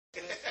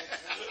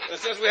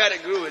That's just we had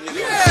it growing, you know.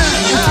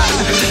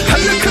 Yeah, I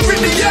look her in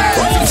the eyes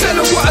and tell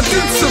her what I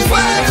do to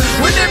survive.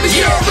 Whenever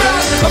you're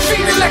around, I'm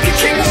feeling like a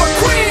king with my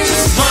queens.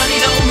 Money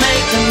don't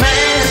make the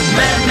man,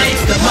 man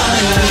makes the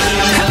money.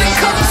 And it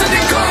comes and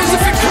it goes,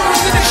 if it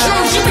grows and it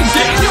shows, you be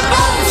getting your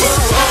bones.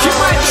 You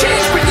might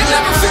change, but you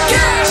never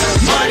forget.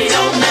 Money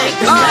don't make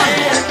the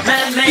man,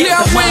 man makes yeah,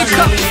 the I wake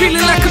money. up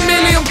feeling like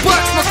 $1,000,000.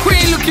 My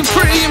queen looking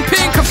pretty in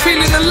pink, I'm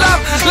feeling the love.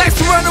 Likes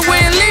to run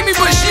away and leave me,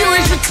 but she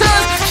always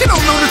returns. She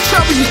don't know the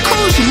trouble you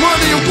cause, you more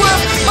than your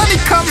worth. Money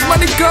comes,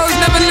 money goes,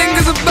 never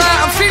lingers about.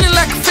 I'm feeling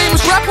like a famous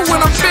rapper when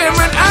I'm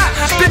bearing out.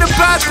 Been a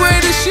bad way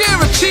this year,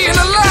 I'm cheating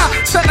a lot.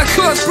 Santa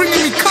Claus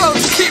bringing me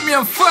clothes to keep me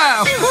on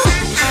fire.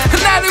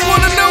 And now they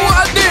wanna know what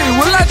I do.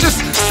 Well, I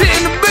just sit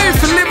in the booth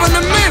and live on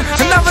the moon.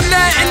 Another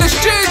night in the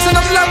streets and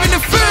I'm loving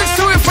the food.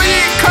 So if I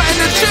ain't cutting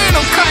the tune,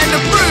 I'm cutting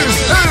the bruise.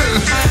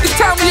 It's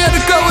time we had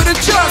to go with the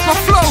charts. My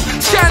flow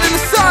shine in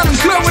the sun and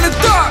glow in the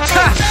dark.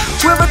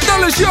 Whether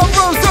dollars,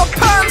 euros or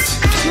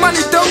pounds, money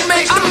don't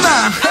make the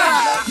man.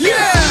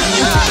 Yeah,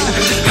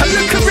 I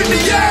look her in the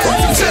eyes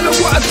and tell her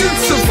what I do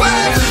to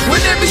survive.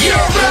 Whenever you're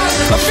around,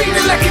 I'm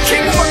feeling like a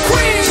king with my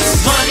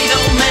queens. Money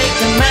don't make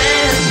the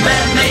man,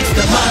 man makes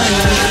the money.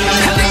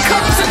 And it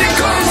comes and it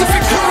goes, if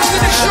it grows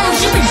and it shows,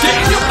 you be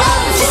getting your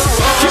bones.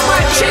 You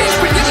might change,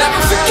 but you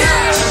never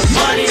forget.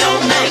 Money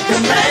don't make the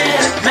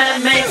man, man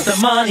makes the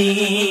money.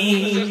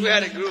 That's just we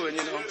had it growing,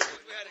 you know.